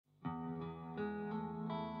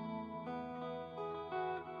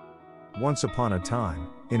Once upon a time,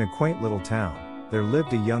 in a quaint little town, there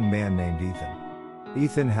lived a young man named Ethan.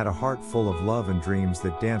 Ethan had a heart full of love and dreams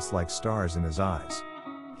that danced like stars in his eyes.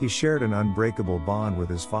 He shared an unbreakable bond with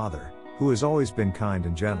his father, who has always been kind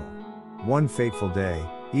and gentle. One fateful day,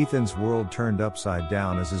 Ethan's world turned upside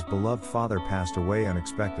down as his beloved father passed away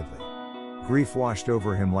unexpectedly. Grief washed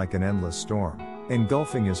over him like an endless storm,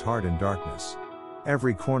 engulfing his heart in darkness.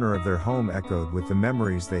 Every corner of their home echoed with the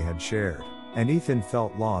memories they had shared, and Ethan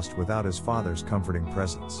felt lost without his father's comforting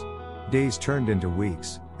presence. Days turned into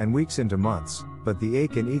weeks, and weeks into months, but the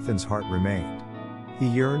ache in Ethan's heart remained. He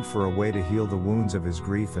yearned for a way to heal the wounds of his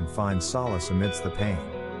grief and find solace amidst the pain.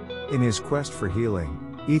 In his quest for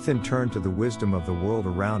healing, Ethan turned to the wisdom of the world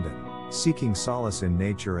around him, seeking solace in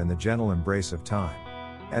nature and the gentle embrace of time.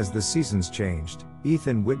 As the seasons changed,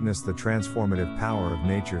 Ethan witnessed the transformative power of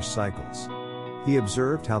nature's cycles. He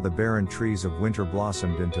observed how the barren trees of winter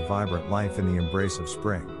blossomed into vibrant life in the embrace of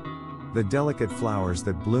spring. The delicate flowers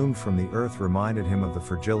that bloomed from the earth reminded him of the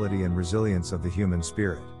fragility and resilience of the human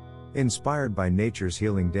spirit. Inspired by nature's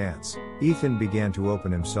healing dance, Ethan began to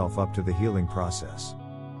open himself up to the healing process.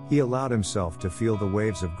 He allowed himself to feel the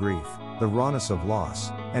waves of grief, the rawness of loss,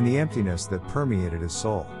 and the emptiness that permeated his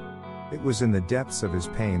soul. It was in the depths of his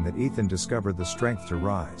pain that Ethan discovered the strength to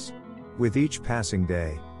rise. With each passing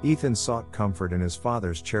day, Ethan sought comfort in his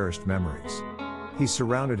father's cherished memories. He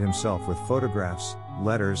surrounded himself with photographs,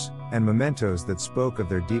 letters, and mementos that spoke of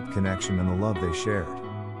their deep connection and the love they shared.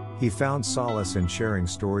 He found solace in sharing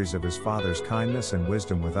stories of his father's kindness and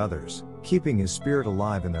wisdom with others, keeping his spirit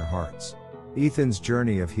alive in their hearts. Ethan's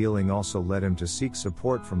journey of healing also led him to seek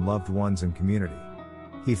support from loved ones and community.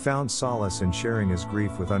 He found solace in sharing his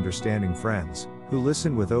grief with understanding friends, who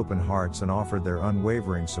listened with open hearts and offered their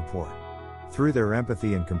unwavering support. Through their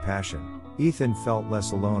empathy and compassion, Ethan felt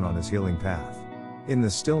less alone on his healing path. In the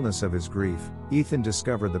stillness of his grief, Ethan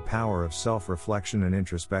discovered the power of self-reflection and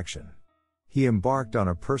introspection. He embarked on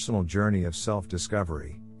a personal journey of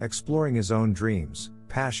self-discovery, exploring his own dreams,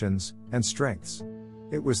 passions, and strengths.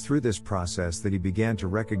 It was through this process that he began to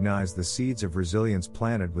recognize the seeds of resilience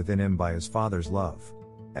planted within him by his father's love.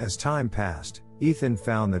 As time passed, Ethan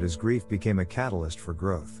found that his grief became a catalyst for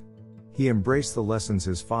growth. He embraced the lessons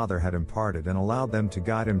his father had imparted and allowed them to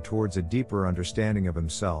guide him towards a deeper understanding of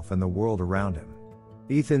himself and the world around him.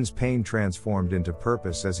 Ethan's pain transformed into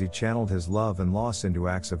purpose as he channeled his love and loss into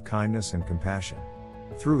acts of kindness and compassion.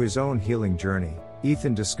 Through his own healing journey,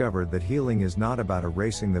 Ethan discovered that healing is not about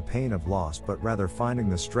erasing the pain of loss but rather finding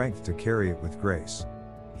the strength to carry it with grace.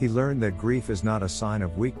 He learned that grief is not a sign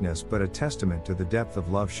of weakness but a testament to the depth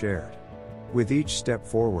of love shared. With each step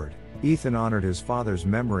forward, Ethan honored his father's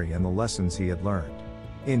memory and the lessons he had learned.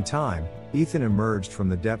 In time, Ethan emerged from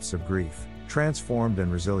the depths of grief, transformed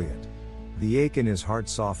and resilient. The ache in his heart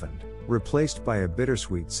softened, replaced by a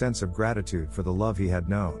bittersweet sense of gratitude for the love he had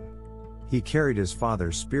known. He carried his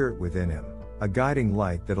father's spirit within him, a guiding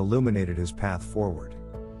light that illuminated his path forward.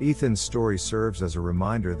 Ethan's story serves as a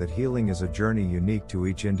reminder that healing is a journey unique to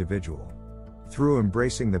each individual. Through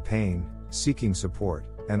embracing the pain, seeking support,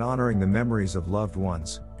 and honoring the memories of loved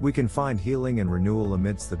ones, we can find healing and renewal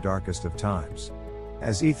amidst the darkest of times.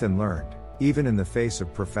 As Ethan learned, even in the face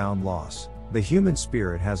of profound loss, the human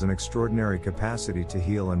spirit has an extraordinary capacity to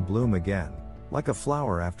heal and bloom again, like a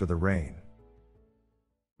flower after the rain.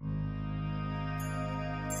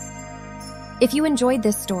 If you enjoyed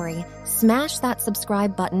this story, smash that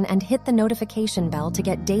subscribe button and hit the notification bell to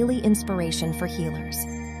get daily inspiration for healers.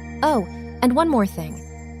 Oh, and one more thing.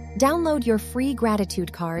 Download your free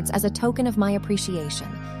gratitude cards as a token of my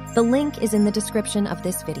appreciation. The link is in the description of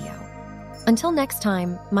this video. Until next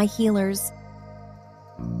time, my healers,